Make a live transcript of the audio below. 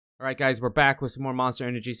Alright guys, we're back with some more Monster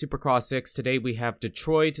Energy Supercross 6. Today we have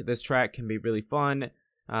Detroit. This track can be really fun.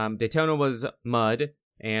 Daytona was mud,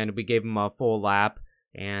 and we gave him a full lap,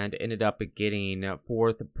 and ended up getting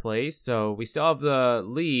 4th place. So we still have the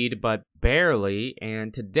lead, but barely,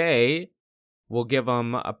 and today we'll give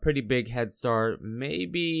him a pretty big head start.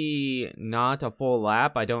 Maybe not a full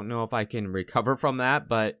lap. I don't know if I can recover from that,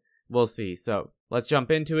 but we'll see. So let's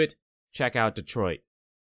jump into it. Check out Detroit.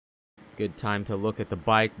 Good time to look at the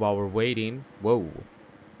bike while we're waiting. Whoa.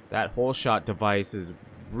 That hole shot device is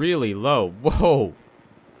really low. Whoa.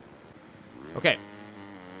 Okay.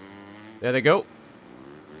 There they go.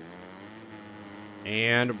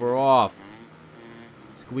 And we're off.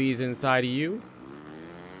 Squeeze inside of you.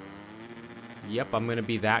 Yep, I'm gonna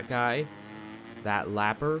be that guy. That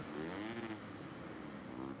lapper.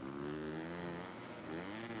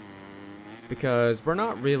 Because we're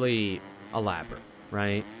not really a lapper,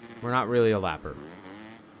 right? We're not really a lapper.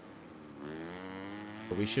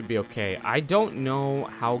 But we should be okay. I don't know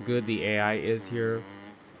how good the AI is here.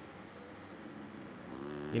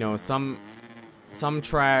 You know, some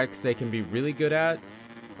tracks they can be really good at.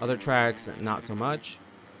 Other tracks, not so much.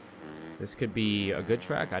 This could be a good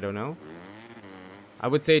track, I don't know. I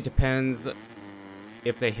would say it depends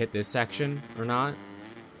if they hit this section or not.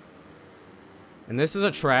 And this is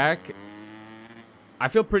a track, I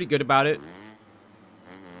feel pretty good about it.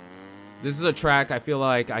 This is a track I feel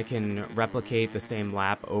like I can replicate the same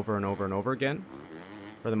lap over and over and over again,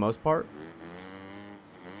 for the most part.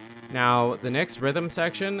 Now, the next rhythm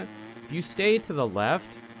section, if you stay to the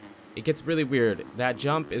left, it gets really weird. That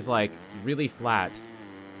jump is like really flat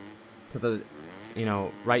to the, you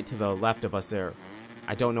know, right to the left of us there.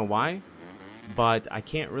 I don't know why, but I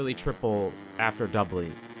can't really triple after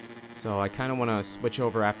doubling. So I kind of want to switch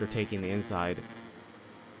over after taking the inside.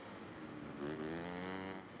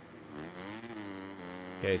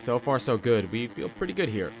 Okay, so far so good. We feel pretty good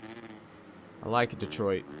here. I like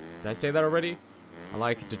Detroit. Did I say that already? I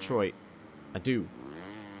like Detroit. I do.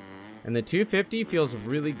 And the 250 feels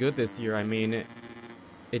really good this year. I mean,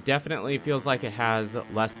 it definitely feels like it has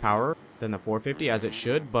less power than the 450, as it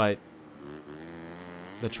should, but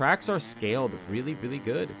the tracks are scaled really, really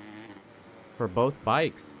good for both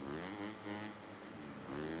bikes.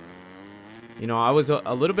 You know, I was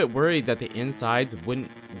a little bit worried that the insides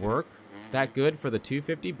wouldn't work that good for the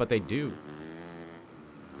 250, but they do.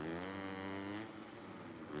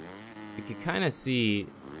 You could kind of see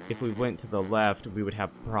if we went to the left, we would have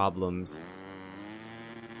problems.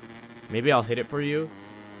 Maybe I'll hit it for you,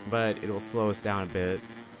 but it will slow us down a bit.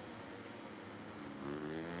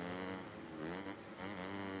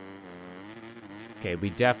 Okay, we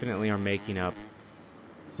definitely are making up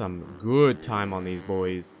some good time on these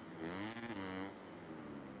boys.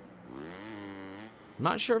 I'm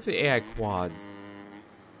not sure if the AI quads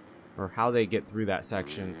or how they get through that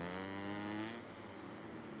section.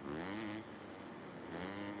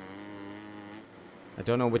 I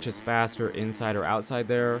don't know which is faster, inside or outside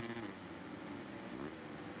there.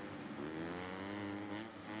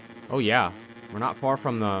 Oh yeah, we're not far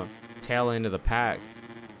from the tail end of the pack.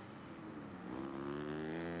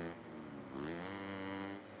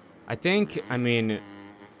 I think, I mean,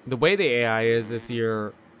 the way the AI is this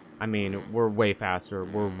year, I mean, we're way faster.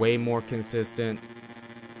 We're way more consistent.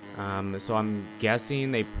 So I'm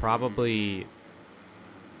guessing they probably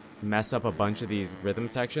mess up a bunch of these rhythm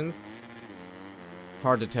sections. It's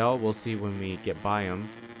hard to tell. We'll see when we get by them.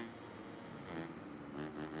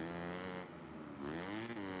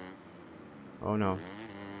 Oh no.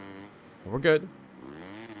 We're good.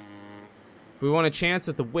 If we want a chance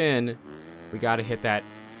at the win, we gotta hit that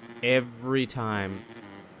every time.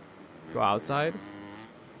 Let's go outside.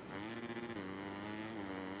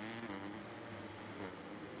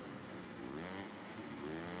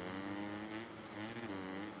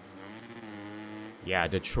 Yeah,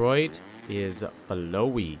 Detroit is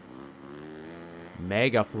flowy.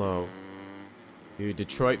 Mega flow. Dude,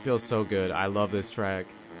 Detroit feels so good. I love this track.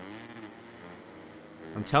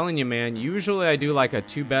 I'm telling you, man, usually I do like a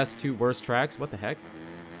 2 best, 2 worst tracks. What the heck?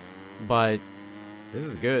 But this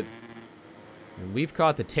is good. And we've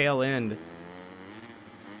caught the tail end.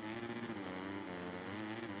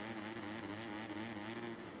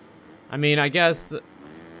 I mean, I guess...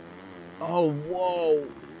 Oh, whoa.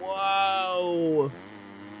 Whoa!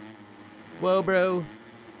 Whoa, bro.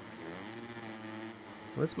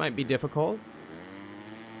 This might be difficult.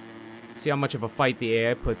 See how much of a fight the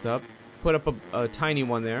AI puts up. Put up a tiny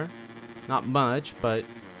one there. Not much, but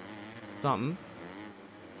something.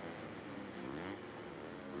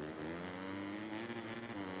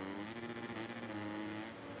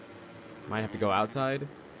 Might have to go outside.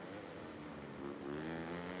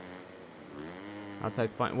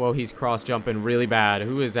 Outside's fine. Whoa, he's cross-jumping really bad.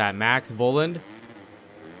 Who is that? Max Voland?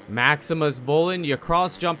 Maximus Voland, you're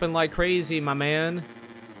cross-jumping like crazy, my man.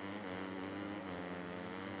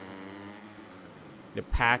 The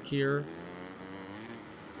pack here.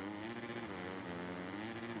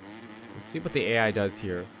 Let's see what the AI does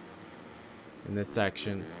here in this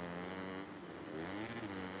section.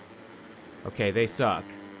 Okay, they suck.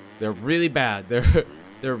 They're really bad. They're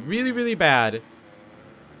really, really bad.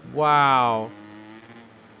 Wow.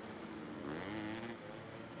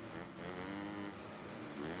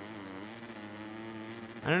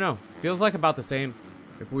 I don't know. Feels like about the same.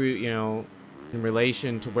 If we, you know, in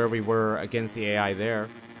relation to where we were against the AI there.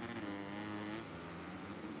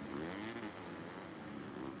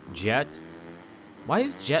 Jet? Why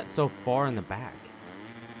is Jet so far in the back?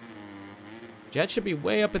 Jet should be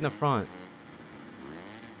way up in the front.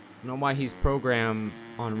 I don't know why he's programmed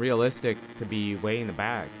on realistic to be way in the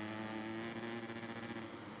back.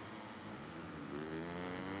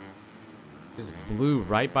 Just blew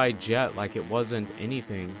right by Jet like it wasn't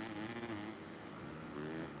anything.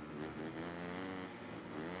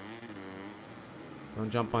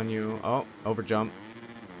 Don't jump on you. Oh, over jump.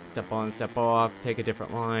 Step on, step off. Take a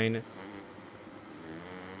different line.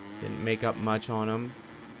 Didn't make up much on him.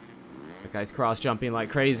 That guy's cross jumping like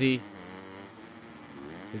crazy.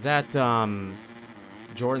 Is that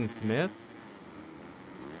Jordan Smith?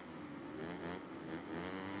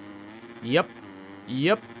 Yep.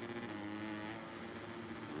 Yep.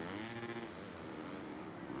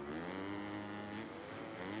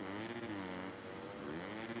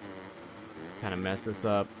 Kind of mess this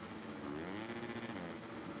up.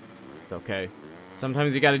 It's okay.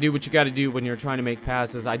 Sometimes you gotta do what you gotta do when you're trying to make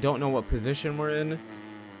passes. I don't know what position we're in.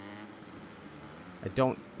 I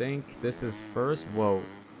don't think this is first. Whoa.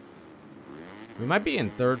 We might be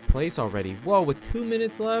in third place already. Whoa, with 2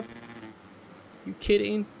 minutes left? You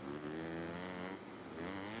kidding?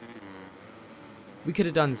 We could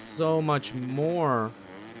have done so much more.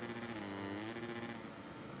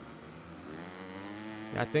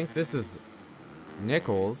 Yeah, I think this is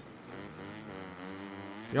Nichols.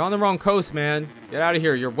 You're on the wrong coast, man. Get out of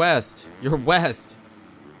here. You're west. You're west.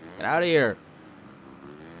 Get out of here.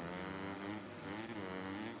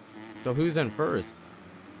 So who's in first?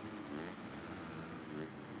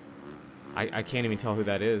 I can't even tell who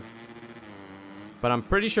that is. But I'm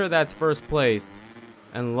pretty sure that's first place.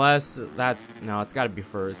 Unless that's... No, it's got to be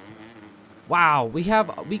first. Wow, we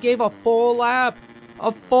gave a full lap.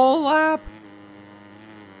 A full lap.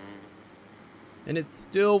 And it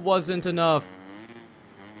still wasn't enough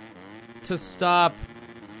to stop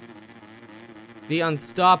the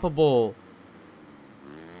unstoppable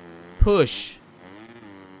push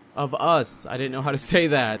of us. I didn't know how to say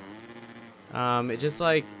that. It just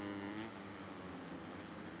like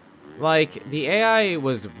the AI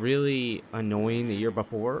was really annoying the year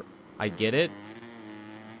before. I get it.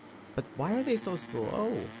 But why are they so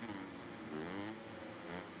slow?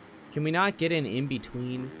 Can we not get an in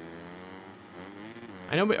between?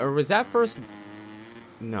 I know, or was that first?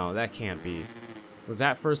 No, that can't be. Was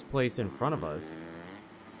that first place in front of us?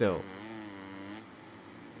 Still.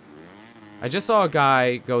 I just saw a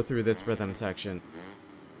guy go through this rhythm section.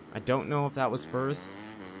 I don't know if that was first,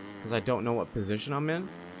 because I don't know what position I'm in.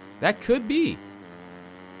 That could be.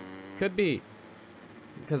 Could be.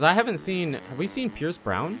 Because I haven't seen... Have we seen Pierce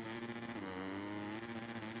Brown?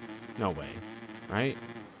 No way. Right?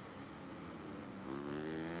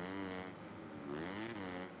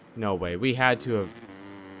 No way. We had to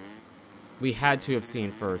have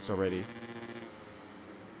seen first already.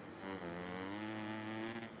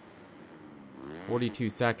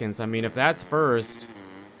 42 seconds. I mean, if that's first,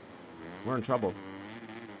 we're in trouble.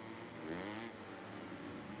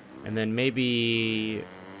 And then maybe...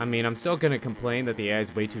 I mean, I'm still gonna complain that the AI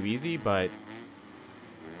is way too easy, but...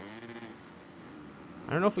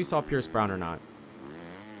 I don't know if we saw Pierce Brown or not.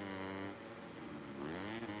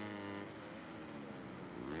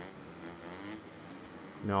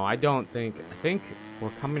 No, I don't think... I think we're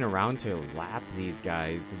coming around to lap these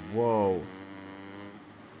guys. Whoa.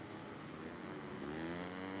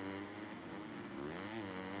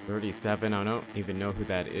 $37. I don't even know who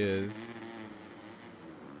that is.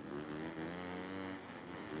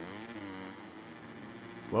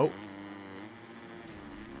 Whoa.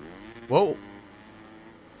 Whoa.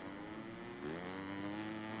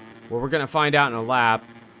 Well, we're gonna find out in a lap.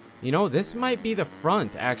 You know, this might be the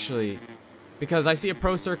front, actually. Because I see a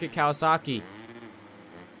Pro Circuit Kawasaki.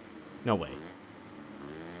 No way.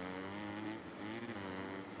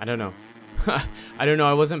 I don't know. I don't know.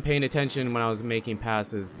 I wasn't paying attention when I was making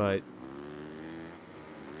passes, but...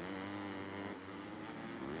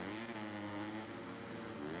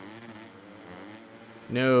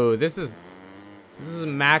 No, this is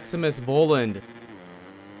Maximus Voland.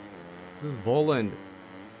 This is Voland.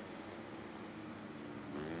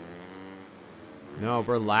 No,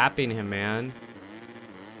 we're lapping him, man.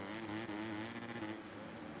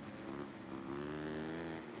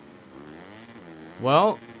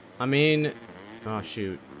 Well, I mean, oh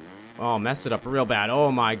shoot. Oh, messed it up real bad.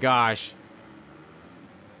 Oh my gosh.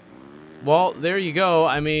 Well, there you go.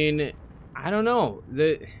 I mean, I don't know.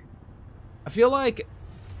 I feel like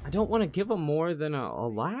I don't want to give him more than a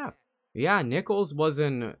lap. Yeah, Nichols was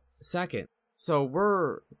in second. So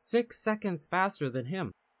we're 6 seconds faster than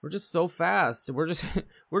him. We're just so fast. We're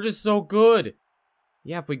just so good.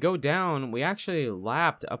 Yeah, if we go down, we actually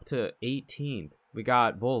lapped up to 18th. We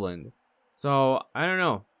got Voland. So, I don't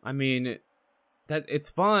know. I mean, that it's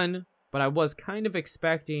fun, but I was kind of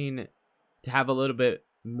expecting to have a little bit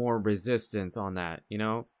more resistance on that, you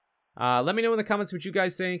know? Let me know in the comments what you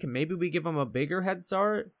guys think. Maybe we give him a bigger head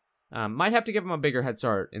start. Might have to give him a bigger head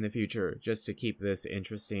start in the future just to keep this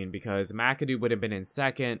interesting, because McAdoo would have been in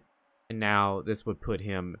second, and now this would put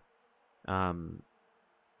him,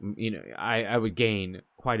 you know, I would gain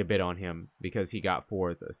quite a bit on him because he got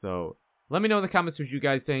fourth. So let me know in the comments what you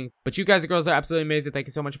guys think. But you guys and girls are absolutely amazing. Thank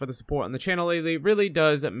you so much for the support on the channel lately. It really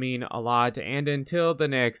does mean a lot. And until the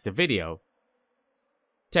next video,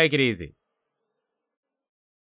 take it easy.